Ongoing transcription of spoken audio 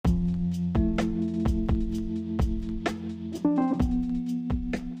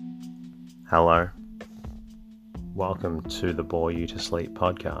Hello. Welcome to the Bore You to Sleep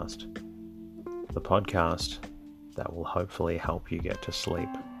podcast. The podcast that will hopefully help you get to sleep.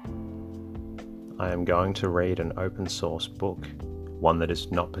 I am going to read an open source book, one that is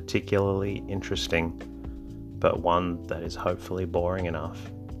not particularly interesting, but one that is hopefully boring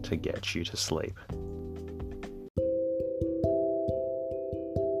enough to get you to sleep.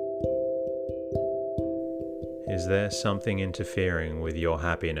 Is there something interfering with your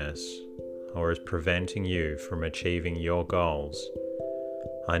happiness, or is preventing you from achieving your goals?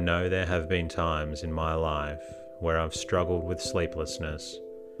 I know there have been times in my life where I've struggled with sleeplessness,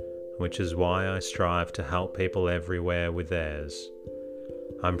 which is why I strive to help people everywhere with theirs.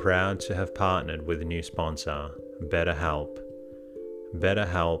 I'm proud to have partnered with a new sponsor, BetterHelp.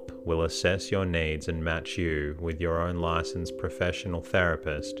 BetterHelp will assess your needs and match you with your own licensed professional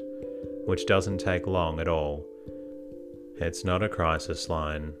therapist, which doesn't take long at all. It's not a crisis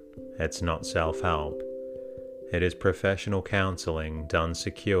line. It's not self-help. It is professional counseling done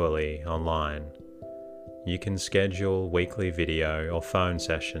securely online. You can schedule weekly video or phone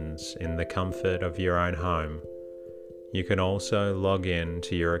sessions in the comfort of your own home. You can also log in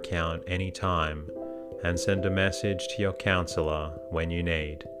to your account anytime and send a message to your counselor when you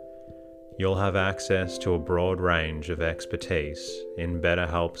need. You'll have access to a broad range of expertise in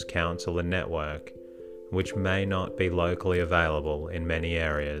BetterHelp's counselor network, which may not be locally available in many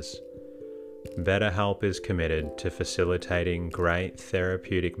areas. BetterHelp is committed to facilitating great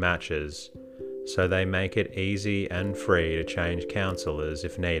therapeutic matches, so they make it easy and free to change counselors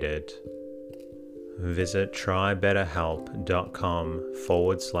if needed. Visit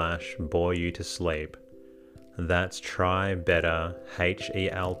trybetterhelp.com/bore you to sleep. That's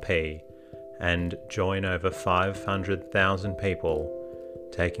TryBetterHelp, and join over 500,000 people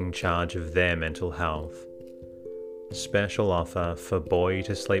taking charge of their mental health. Special offer for Bore You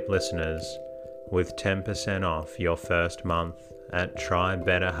to Sleep listeners with 10% off your first month at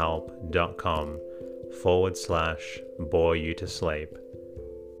trybetterhelp.com/bore you to sleep.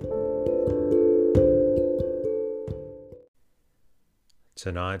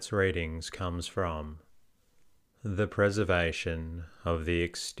 Tonight's readings comes from The Preservation of the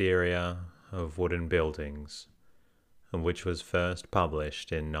Exterior of Wooden Buildings, which was first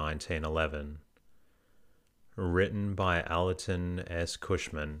published in 1911. Written by Allerton S.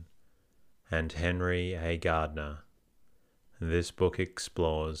 Cushman and Henry A. Gardner. This book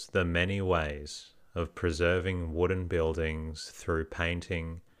explores the many ways of preserving wooden buildings through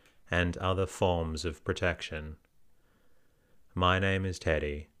painting and other forms of protection. My name is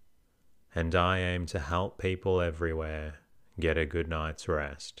Teddy, and I aim to help people everywhere get a good night's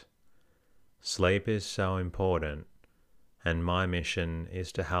rest. Sleep is so important, and my mission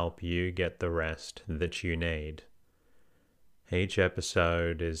is to help you get the rest that you need. Each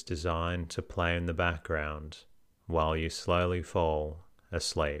episode is designed to play in the background while you slowly fall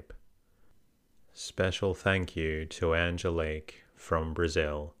asleep. Special thank you to Angelique from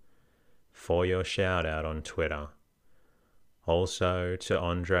Brazil for your shout out on Twitter. Also to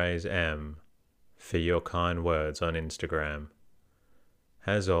Andres M for your kind words on Instagram.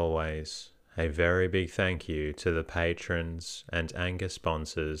 As always, a very big thank you to the patrons and anchor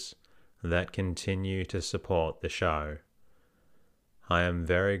sponsors that continue to support the show. I am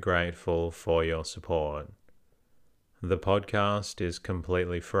very grateful for your support. The podcast is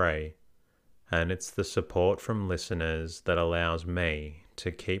completely free, and it's the support from listeners that allows me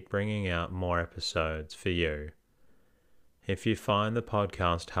to keep bringing out more episodes for you. If you find the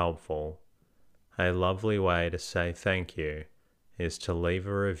podcast helpful, a lovely way to say thank you is to leave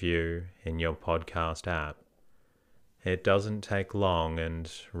a review in your podcast app. It doesn't take long and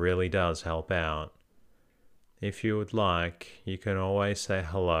really does help out. If you would like, you can always say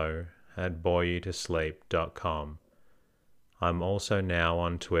hello at boreyoutosleep.com. I'm also now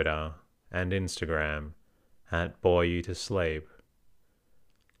on Twitter and Instagram at boreyoutosleep.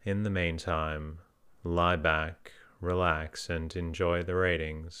 In the meantime, lie back, relax, and enjoy the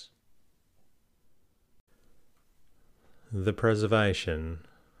readings. The Preservation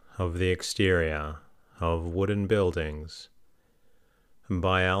of the Exterior of Wooden Buildings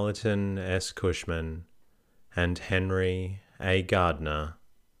by Allerton S. Cushman and Henry A. Gardner.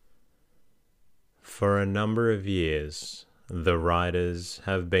 For a number of years, the writers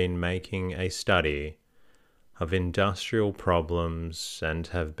have been making a study of industrial problems and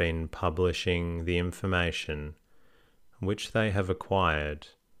have been publishing the information which they have acquired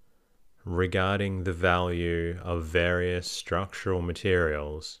regarding the value of various structural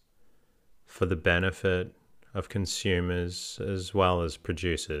materials for the benefit of consumers as well as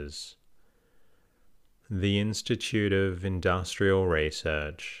producers. The Institute of Industrial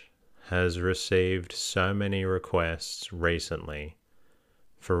Research has received so many requests recently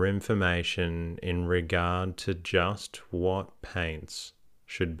for information in regard to just what paints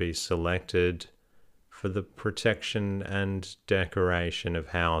should be selected for the protection and decoration of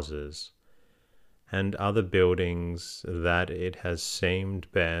houses and other buildings that it has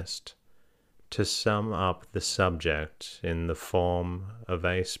seemed best to sum up the subject in the form of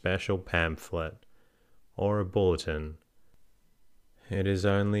a special pamphlet or a bulletin. It is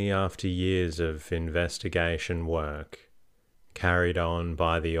only after years of investigation work carried on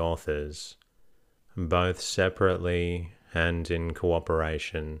by the authors, both separately and in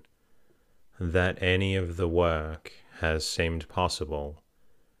cooperation, that any of the work has seemed possible,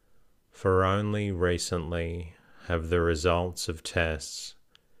 for only recently have the results of tests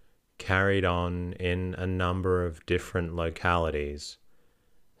carried on in a number of different localities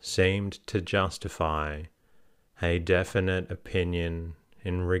seemed to justify a definite opinion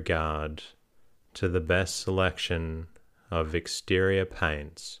in regard to the best selection of exterior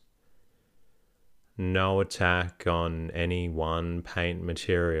paints. No attack on any one paint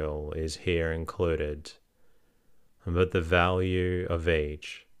material is here included, but the value of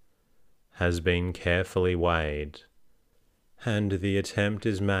each has been carefully weighed, and the attempt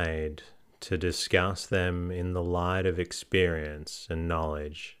is made to discuss them in the light of experience and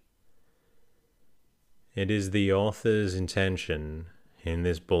knowledge. It is the author's intention in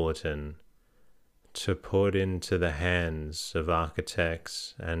this bulletin to put into the hands of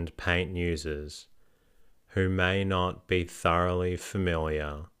architects and paint users who may not be thoroughly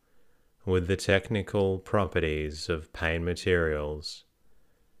familiar with the technical properties of paint materials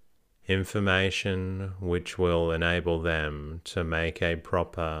information which will enable them to make a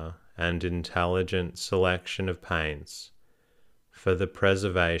proper and intelligent selection of paints for the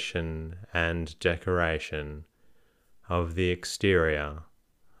preservation and decoration of the exterior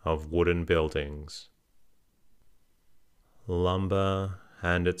of wooden buildings. Lumber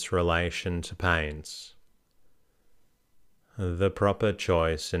and its relation to paints. The proper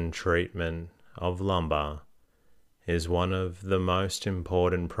choice and treatment of lumber is one of the most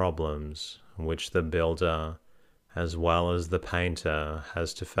important problems which the builder as well as the painter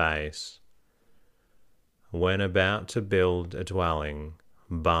has to face. When about to build a dwelling,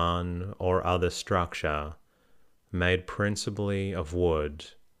 barn, or other structure made principally of wood,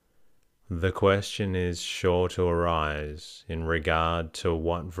 the question is sure to arise in regard to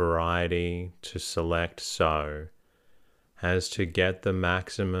what variety to select so as to get the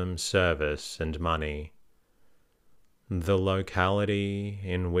maximum service and money. The locality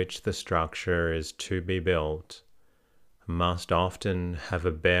in which the structure is to be built must often have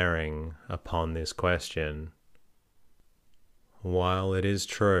a bearing upon this question. While it is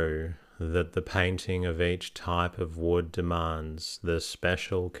true that the painting of each type of wood demands the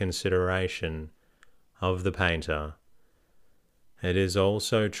special consideration of the painter, it is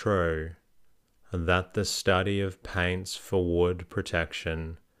also true that the study of paints for wood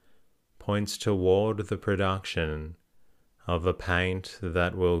protection points toward the production of a paint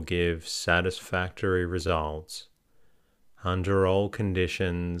that will give satisfactory results under all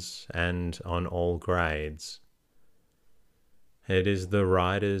conditions and on all grades. It is the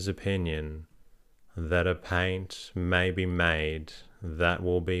writer's opinion that a paint may be made that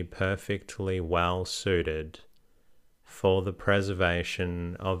will be perfectly well suited for the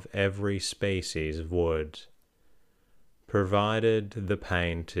preservation of every species of wood, provided the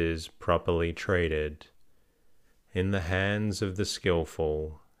paint is properly treated in the hands of the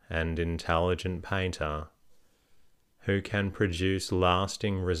skillful and intelligent painter, who can produce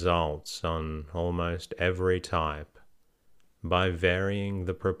lasting results on almost every type by varying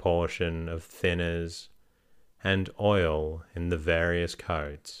the proportion of thinners and oil in the various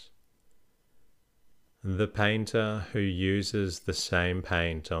coats. The painter who uses the same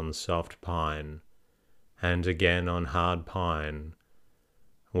paint on soft pine and again on hard pine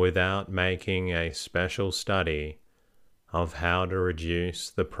without making a special study of how to reduce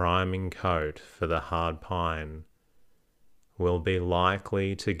the priming coat for the hard pine will be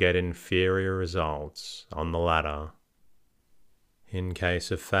likely to get inferior results on the latter. In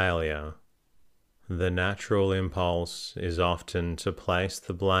case of failure, the natural impulse is often to place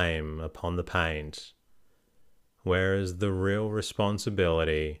the blame upon the paint, whereas the real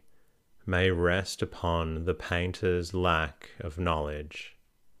responsibility may rest upon the painter's lack of knowledge.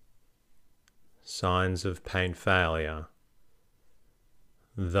 Signs of paint failure.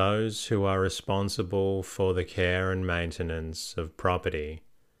 Those who are responsible for the care and maintenance of property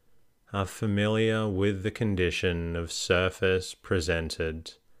are familiar with the condition of surface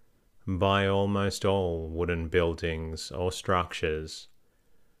presented by almost all wooden buildings or structures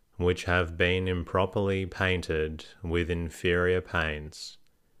which have been improperly painted with inferior paints.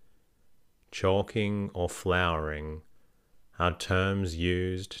 Chalking or flowering are terms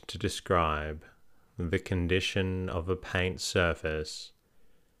used to describe the condition of a paint surface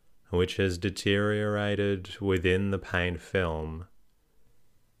which has deteriorated within the paint film.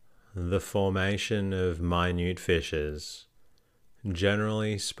 The formation of minute fissures,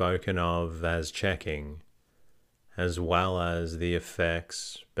 generally spoken of as checking, as well as the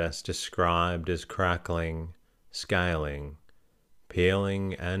effects best described as crackling, scaling,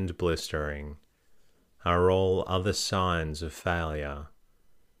 peeling and blistering, are all other signs of failure,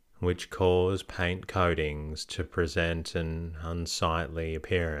 which cause paint coatings to present an unsightly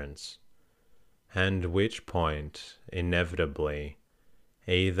appearance, and which point, inevitably,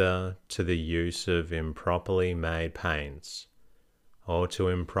 either to the use of improperly made paints or to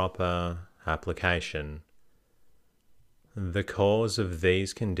improper application. The cause of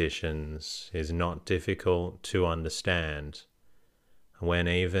these conditions is not difficult to understand when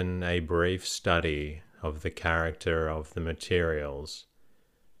even a brief study of the character of the materials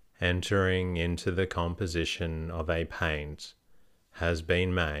entering into the composition of a paint has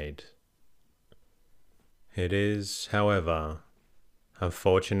been made. It is, however, a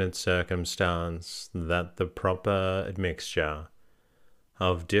fortunate circumstance that the proper admixture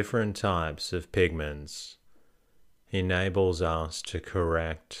of different types of pigments enables us to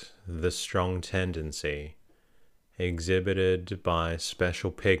correct the strong tendency exhibited by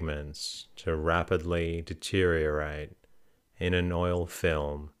special pigments to rapidly deteriorate in an oil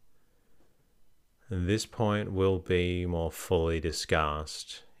film. This point will be more fully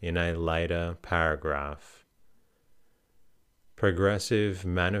discussed in a later paragraph. Progressive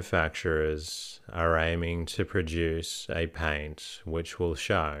manufacturers are aiming to produce a paint which will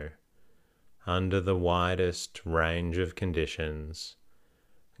show, under the widest range of conditions,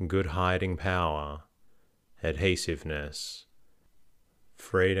 good hiding power, adhesiveness,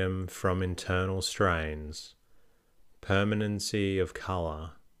 freedom from internal strains, permanency of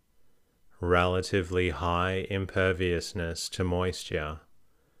color, relatively high imperviousness to moisture,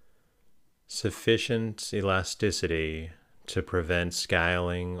 sufficient elasticity to prevent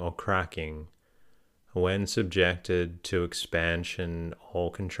scaling or cracking when subjected to expansion or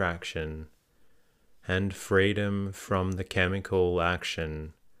contraction, and freedom from the chemical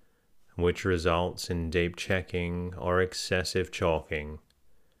action which results in deep checking or excessive chalking.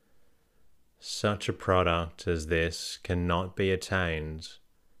 Such a product as this cannot be attained,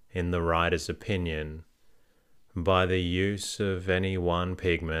 in the writer's opinion, by the use of any one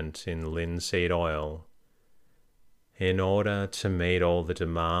pigment in linseed oil. In order to meet all the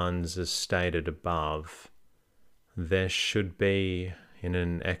demands as stated above, there should be, in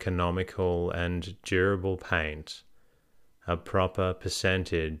an economical and durable paint, a proper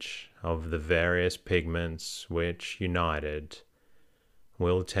percentage of the various pigments which, united,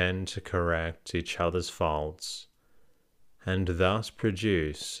 will tend to correct each other's faults, and thus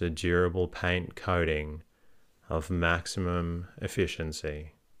produce a durable paint coating of maximum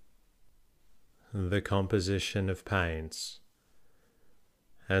efficiency. The composition of paints.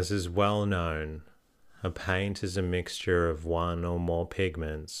 As is well known, a paint is a mixture of one or more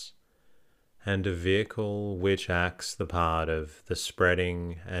pigments, and a vehicle which acts the part of the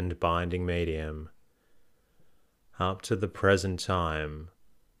spreading and binding medium. Up to the present time,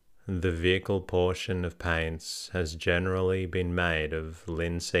 the vehicle portion of paints has generally been made of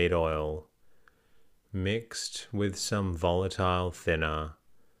linseed oil, mixed with some volatile thinner,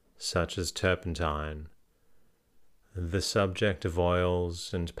 such as turpentine. The subject of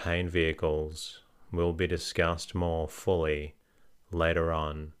oils and paint vehicles will be discussed more fully later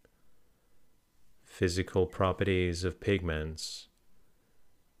on. Physical properties of pigments.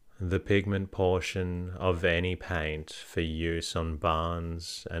 The pigment portion of any paint for use on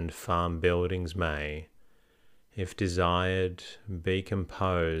barns and farm buildings may, if desired, be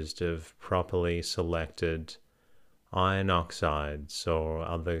composed of properly selected iron oxides or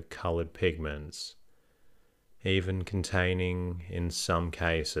other colored pigments, even containing, in some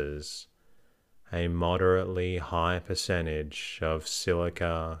cases, a moderately high percentage of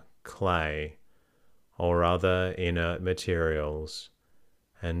silica, clay, or other inert materials,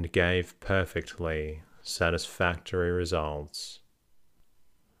 and gave perfectly satisfactory results.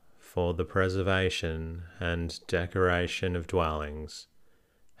 For the preservation and decoration of dwellings,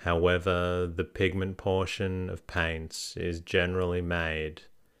 however, the pigment portion of paints is generally made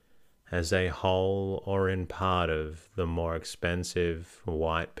as a whole or in part of the more expensive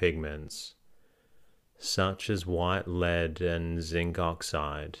white pigments, such as white lead and zinc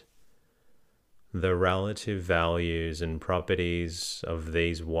oxide. The relative values and properties of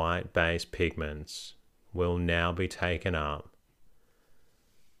these white-base pigments will now be taken up.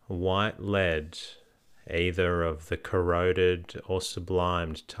 White lead, either of the corroded or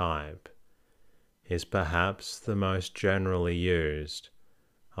sublimed type, is perhaps the most generally used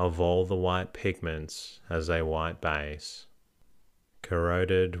of all the white pigments as a white base.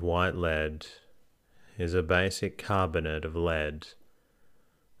 Corroded white lead is a basic carbonate of lead,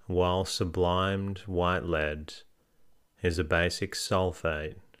 while sublimed white lead is a basic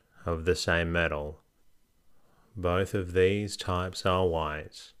sulfate of the same metal. Both of these types are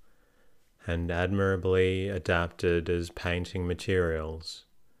white and admirably adapted as painting materials.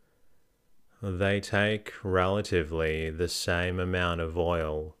 They take relatively the same amount of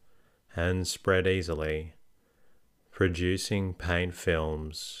oil and spread easily, producing paint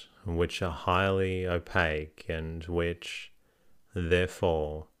films which are highly opaque and which,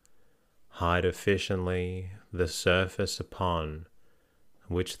 therefore, hide efficiently the surface upon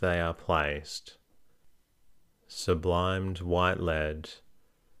which they are placed. Sublimed white lead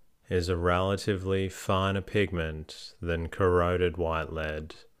is a relatively finer pigment than corroded white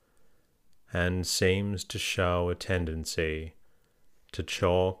lead, and seems to show a tendency to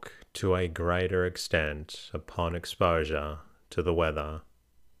chalk to a greater extent upon exposure to the weather.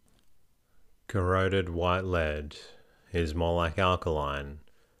 Corroded white lead is more like alkaline,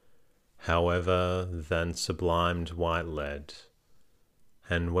 however, than sublimed white lead,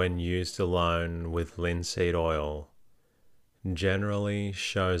 and when used alone with linseed oil, generally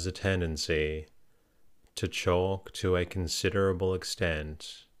shows a tendency to chalk to a considerable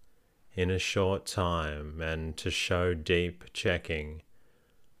extent in a short time and to show deep checking,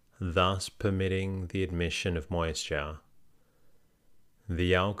 thus permitting the admission of moisture.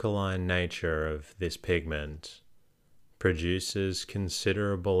 The alkaline nature of this pigment produces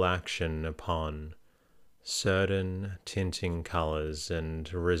considerable action upon certain tinting colors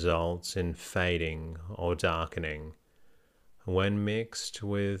and results in fading or darkening when mixed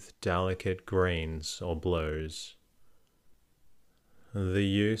with delicate greens or blues. The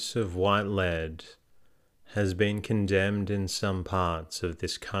use of white lead has been condemned in some parts of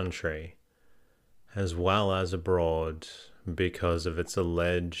this country, as well as abroad, because of its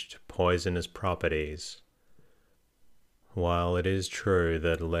alleged poisonous properties. While it is true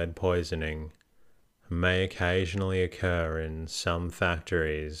that lead poisoning may occasionally occur in some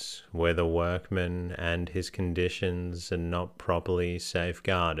factories where the workman and his conditions are not properly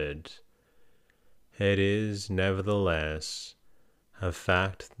safeguarded, it is nevertheless a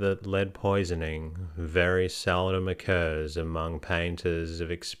fact that lead poisoning very seldom occurs among painters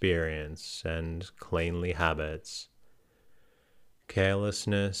of experience and cleanly habits.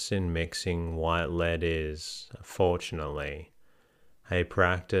 Carelessness in mixing white lead is, fortunately, a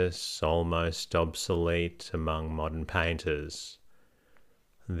practice almost obsolete among modern painters.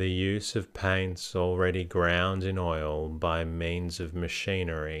 The use of paints already ground in oil by means of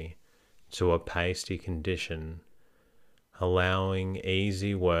machinery to a pasty condition, allowing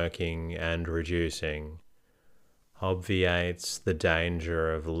easy working and reducing, obviates the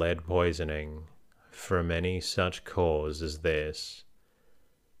danger of lead poisoning from any such cause as this,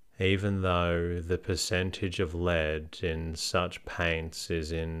 even though the percentage of lead in such paints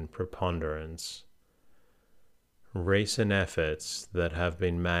is in preponderance. Recent efforts that have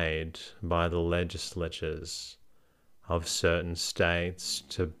been made by the legislatures of certain states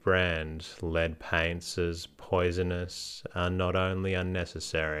to brand lead paints as poisonous are not only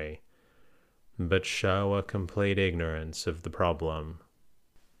unnecessary, but show a complete ignorance of the problem.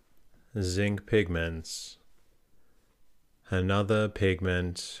 Zinc pigments. Another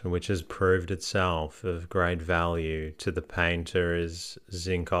pigment which has proved itself of great value to the painter is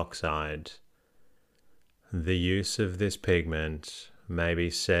zinc oxide. The use of this pigment may be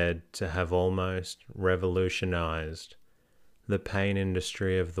said to have almost revolutionized the paint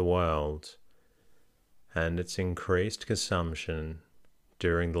industry of the world, and its increased consumption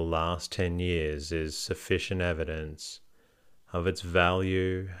during the last 10 years is sufficient evidence of its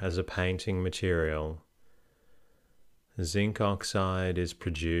value as a painting material. Zinc oxide is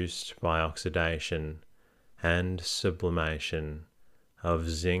produced by oxidation and sublimation of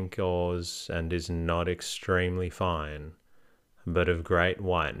zinc ores and is not extremely fine, but of great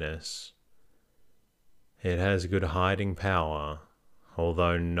whiteness. It has good hiding power,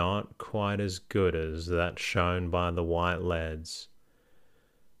 although not quite as good as that shown by the white leads.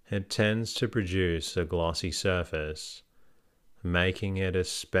 It tends to produce a glossy surface, making it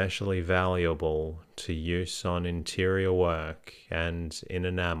especially valuable to use on interior work and in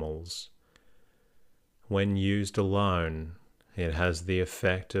enamels. When used alone, it has the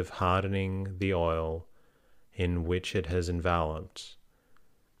effect of hardening the oil in which it has enveloped,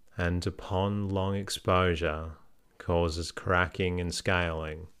 and upon long exposure causes cracking and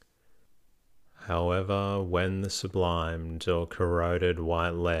scaling. However, when the sublimed or corroded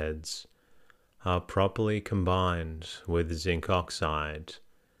white leads are properly combined with zinc oxide,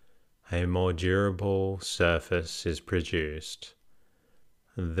 a more durable surface is produced.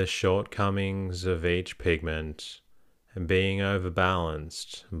 The shortcomings of each pigment being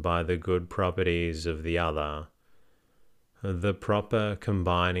overbalanced by the good properties of the other. The proper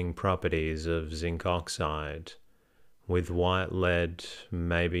combining properties of zinc oxide with white lead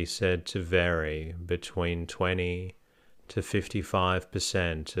may be said to vary between 20 to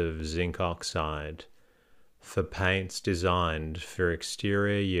 55% of zinc oxide for paints designed for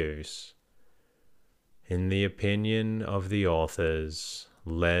exterior use. In the opinion of the authors,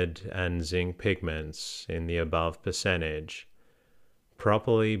 lead and zinc pigments in the above percentage,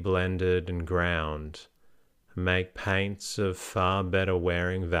 properly blended and ground, make paints of far better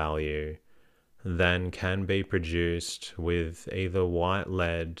wearing value than can be produced with either white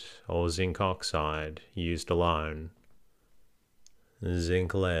lead or zinc oxide used alone.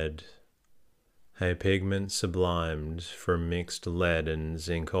 Zinc lead, a pigment sublimed from mixed lead and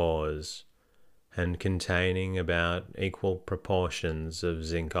zinc ores, and containing about equal proportions of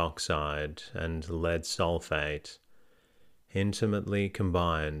zinc oxide and lead sulfate, intimately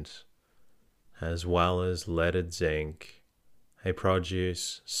combined, as well as leaded zinc, a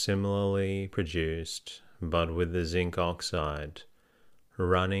produce similarly produced but with the zinc oxide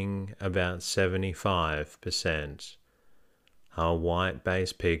running about 75%, are white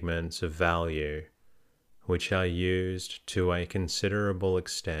base pigments of value, which are used to a considerable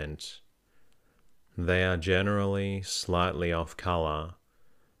extent. They are generally slightly off color,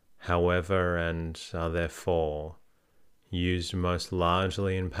 however, and are therefore used most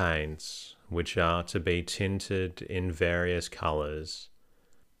largely in paints which are to be tinted in various colors.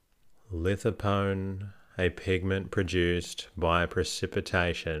 Lithopone, a pigment produced by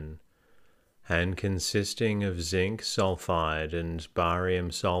precipitation and consisting of zinc sulfide and barium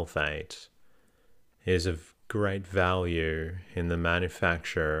sulfate, is of great value in the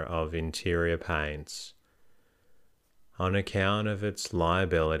manufacture of interior paints. On account of its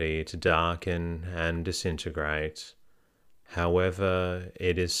liability to darken and disintegrate, however,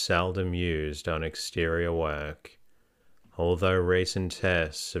 it is seldom used on exterior work, although recent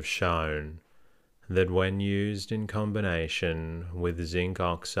tests have shown that when used in combination with zinc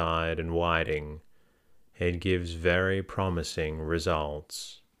oxide and whiting, it gives very promising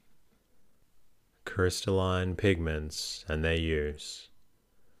results. Crystalline pigments and their use.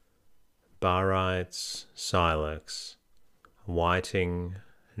 Barytes, silex, whiting,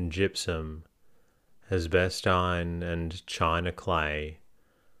 gypsum, asbestine, and china clay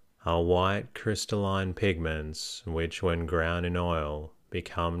are white crystalline pigments which, when ground in oil,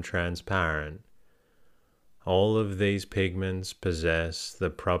 become transparent. All of these pigments possess the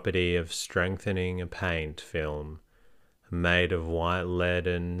property of strengthening a paint film made of white lead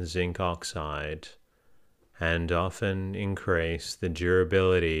and zinc oxide, and often increase the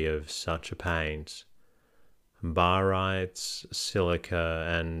durability of such a paint. Barytes, silica,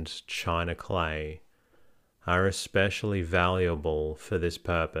 and china clay are especially valuable for this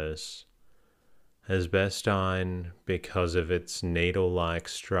purpose. Asbestine, because of its needle-like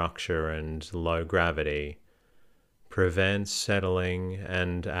structure and low gravity, prevents settling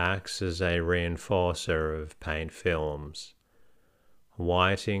and acts as a reinforcer of paint films.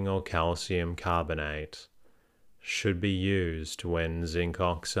 Whiting or calcium carbonate should be used when zinc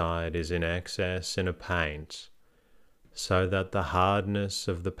oxide is in excess in a paint, so that the hardness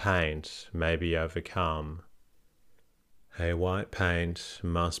of the paint may be overcome. A white paint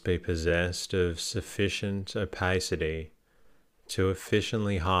must be possessed of sufficient opacity to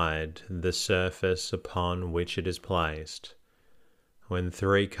efficiently hide the surface upon which it is placed. When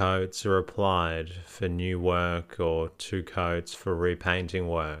 3 coats are applied for new work or 2 coats for repainting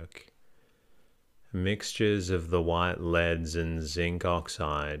work, mixtures of the white leads and zinc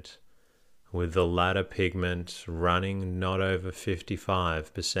oxide, with the latter pigment running not over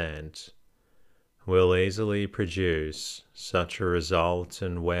 55%, will easily produce such a result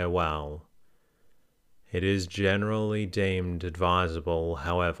and wear well. It is generally deemed advisable,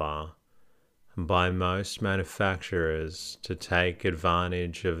 however, by most manufacturers to take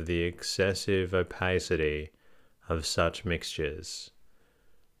advantage of the excessive opacity of such mixtures,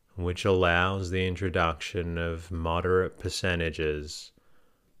 which allows the introduction of moderate percentages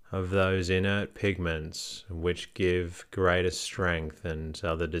of those inert pigments which give greater strength and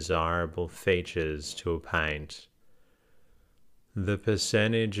other desirable features to a paint. The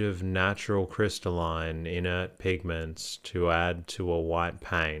percentage of natural crystalline inert pigments to add to a white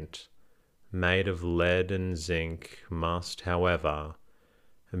paint made of lead and zinc must, however,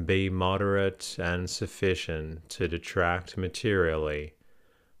 be moderate and sufficient to detract materially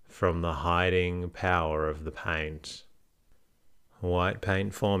from the hiding power of the paint. White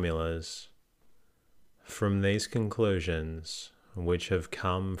paint formulas. From these conclusions, which have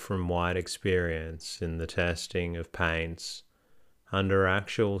come from wide experience in the testing of paints under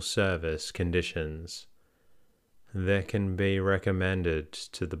actual service conditions, there can be recommended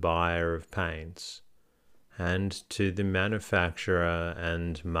to the buyer of paints and to the manufacturer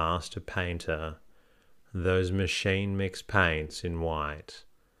and master painter those machine mixed paints in white,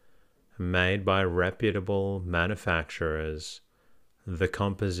 made by reputable manufacturers, the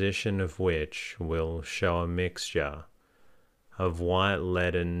composition of which will show a mixture of white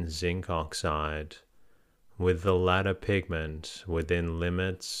leaden zinc oxide with the latter pigment within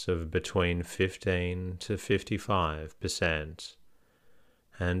limits of between 15 to 55%,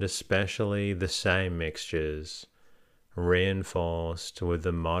 and especially the same mixtures reinforced with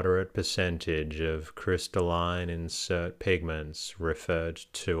the moderate percentage of crystalline insert pigments referred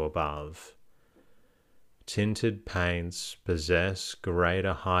to above. Tinted paints possess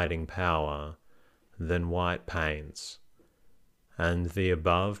greater hiding power than white paints, and the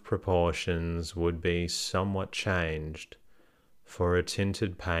above proportions would be somewhat changed for a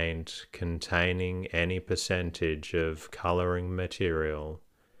tinted paint containing any percentage of coloring material.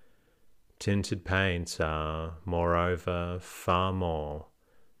 Tinted paints are, moreover, far more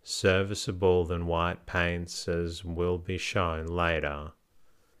serviceable than white paints, as will be shown later.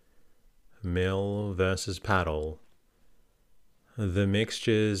 Mill versus paddle. The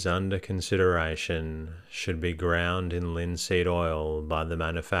mixtures under consideration should be ground in linseed oil by the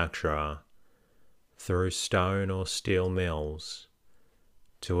manufacturer through stone or steel mills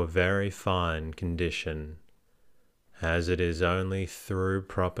to a very fine condition, as it is only through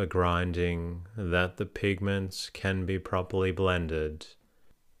proper grinding that the pigments can be properly blended.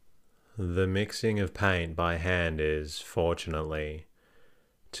 The mixing of paint by hand is, fortunately,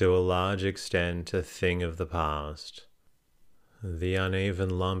 to a large extent a thing of the past. The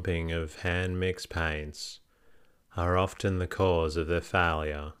uneven lumping of hand-mixed paints are often the cause of their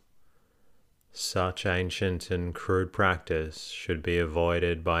failure. Such ancient and crude practice should be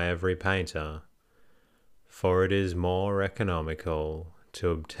avoided by every painter, for it is more economical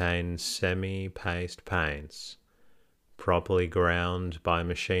to obtain semi-paste paints, properly ground by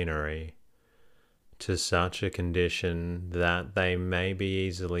machinery, to such a condition that they may be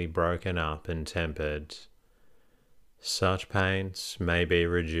easily broken up and tempered. Such paints may be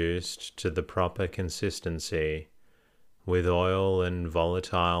reduced to the proper consistency with oil and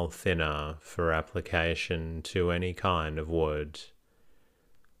volatile thinner for application to any kind of wood.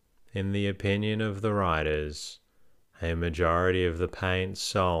 In the opinion of the writers, a majority of the paints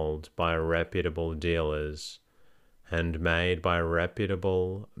sold by reputable dealers and made by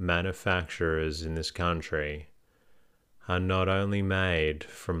reputable manufacturers in this country are not only made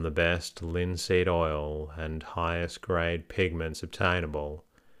from the best linseed oil and highest grade pigments obtainable,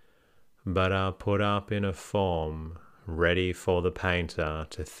 but are put up in a form ready for the painter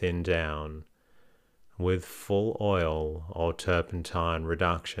to thin down with full oil or turpentine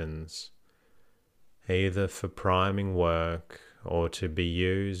reductions, either for priming work or to be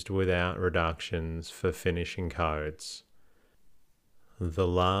used without reductions for finishing coats. The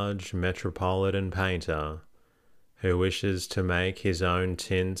large metropolitan painter who wishes to make his own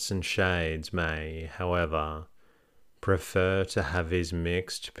tints and shades may, however, prefer to have his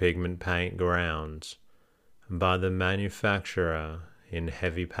mixed pigment paint ground by the manufacturer in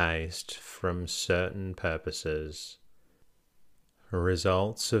heavy paste from certain purposes.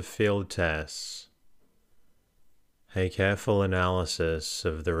 Results of field tests. A careful analysis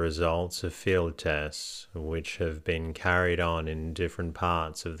of the results of field tests which have been carried on in different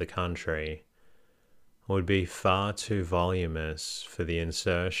parts of the country would be far too voluminous for the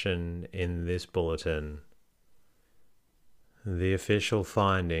insertion in this bulletin. The official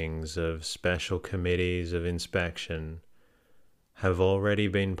findings of special committees of inspection have already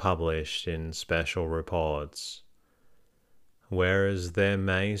been published in special reports, whereas there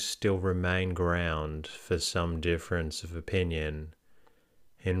may still remain ground for some difference of opinion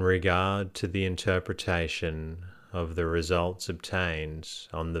in regard to the interpretation of the results obtained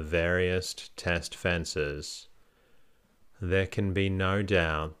on the various test fences. There can be no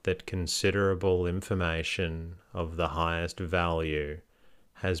doubt that considerable information of the highest value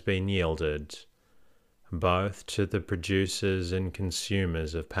has been yielded, both to the producers and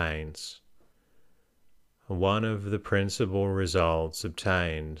consumers of paints. One of the principal results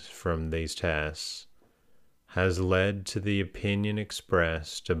obtained from these tests has led to the opinion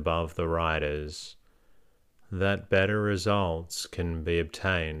expressed above the writers that better results can be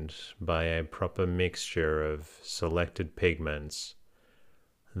obtained by a proper mixture of selected pigments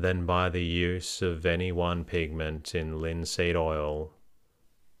than by the use of any one pigment in linseed oil.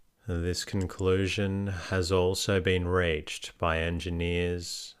 This conclusion has also been reached by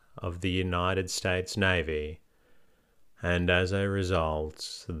engineers of the United States Navy, and as a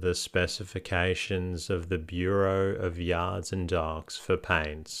result, the specifications of the Bureau of Yards and Docks for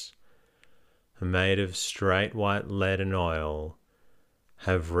paints, made of straight white lead and oil,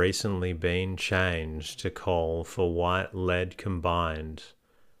 have recently been changed to call for white lead combined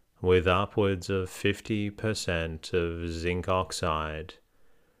with upwards of 50% of zinc oxide.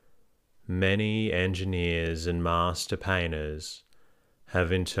 Many engineers and master painters have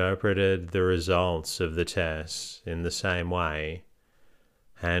interpreted the results of the tests in the same way,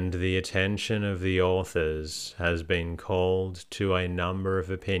 and the attention of the authors has been called to a number of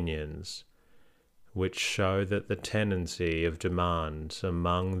opinions which show that the tendency of demand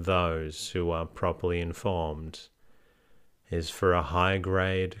among those who are properly informed is for a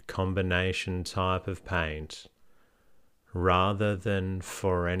high-grade combination type of paint rather than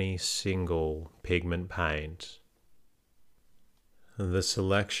for any single pigment paint. The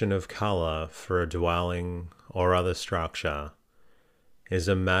selection of color for a dwelling or other structure is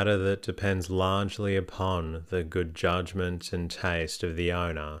a matter that depends largely upon the good judgment and taste of the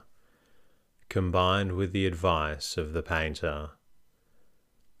owner, combined with the advice of the painter.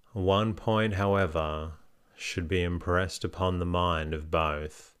 One point, however, should be impressed upon the mind of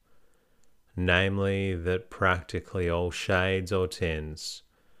both, namely that practically all shades or tints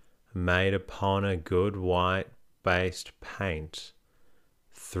made upon a good white-based paint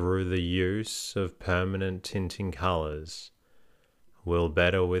through the use of permanent tinting colors will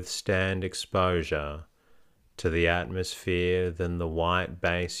better withstand exposure to the atmosphere than the white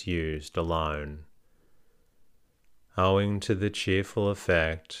base used alone. Owing to the cheerful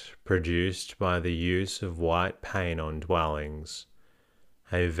effect produced by the use of white paint on dwellings,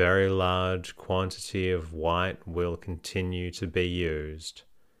 a very large quantity of white will continue to be used.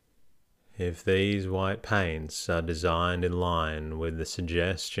 If these white paints are designed in line with the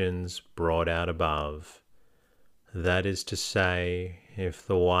suggestions brought out above, that is to say, if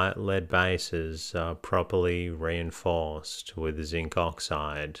the white lead bases are properly reinforced with zinc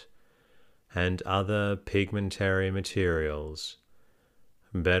oxide and other pigmentary materials,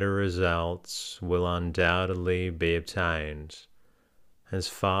 better results will undoubtedly be obtained as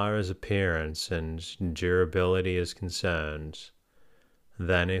far as appearance and durability is concerned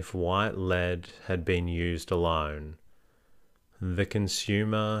than if white lead had been used alone. The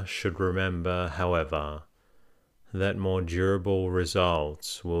consumer should remember, however, that more durable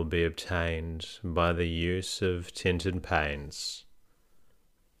results will be obtained by the use of tinted paints.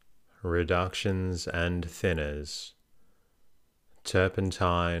 Reductions and thinners.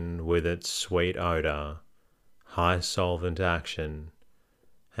 Turpentine, with its sweet odor, high solvent action,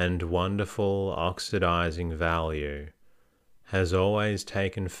 and wonderful oxidizing value, has always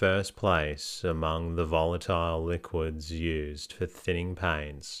taken first place among the volatile liquids used for thinning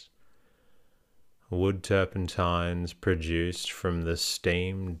paints. Wood turpentines produced from the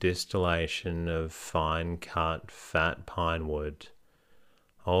steam distillation of fine-cut fat pine wood,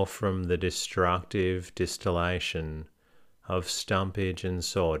 or from the destructive distillation of stumpage and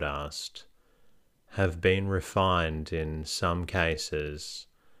sawdust, have been refined in some cases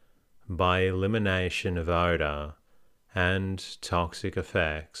by elimination of odor and toxic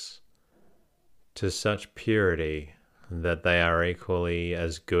effects to such purity that they are equally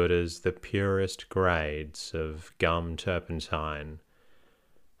as good as the purest grades of gum turpentine,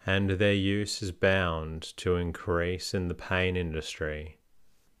 and their use is bound to increase in the paint industry.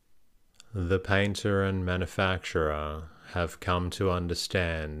 The painter and manufacturer have come to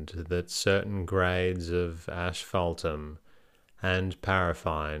understand that certain grades of asphaltum and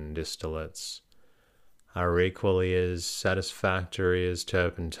paraffine distillates are equally as satisfactory as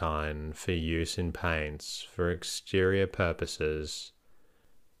turpentine for use in paints for exterior purposes.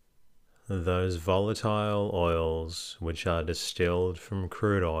 Those volatile oils which are distilled from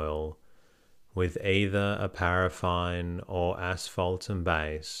crude oil with either a paraffine or asphaltum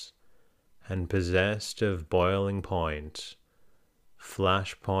base, and possessed of boiling point,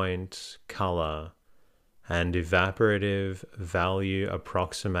 flash point, color, and evaporative value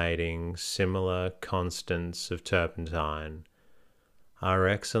approximating similar constants of turpentine, are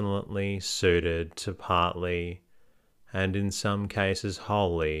excellently suited to partly, and in some cases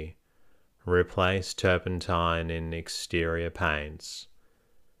wholly, replace turpentine in exterior paints.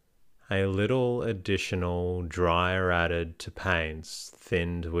 A little additional dryer added to paints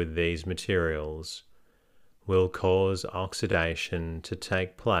thinned with these materials will cause oxidation to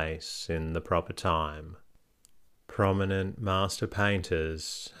take place in the proper time. Prominent master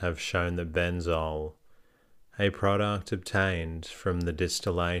painters have shown that benzol, a product obtained from the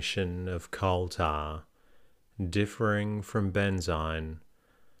distillation of coal tar, differing from benzine,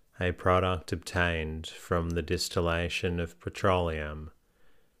 a product obtained from the distillation of petroleum,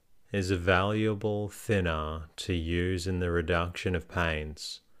 is a valuable thinner to use in the reduction of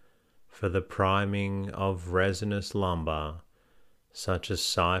paints for the priming of resinous lumber such as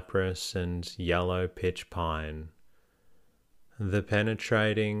cypress and yellow pitch pine. The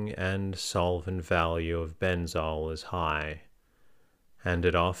penetrating and solvent value of benzol is high, and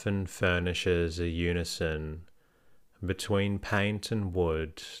it often furnishes a unison between paint and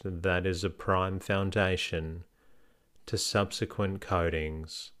wood that is a prime foundation to subsequent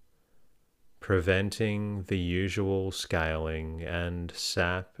coatings, preventing the usual scaling and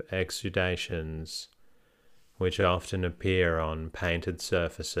sap exudations which often appear on painted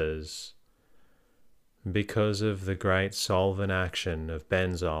surfaces. Because of the great solvent action of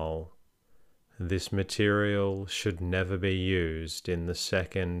benzol, this material should never be used in the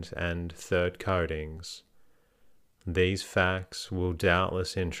second and third coatings. These facts will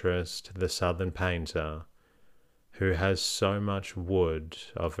doubtless interest the southern painter, who has so much wood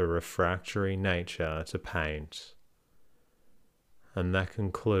of a refractory nature to paint. And that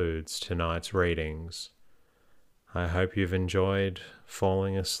concludes tonight's readings. I hope you've enjoyed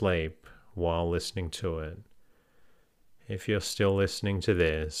falling asleep while listening to it. If you're still listening to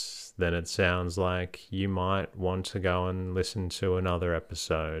this, then it sounds like you might want to go and listen to another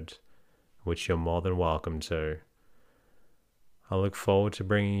episode, which you're more than welcome to. I look forward to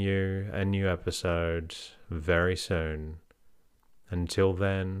bringing you a new episode very soon. Until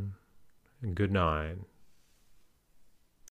then, good night.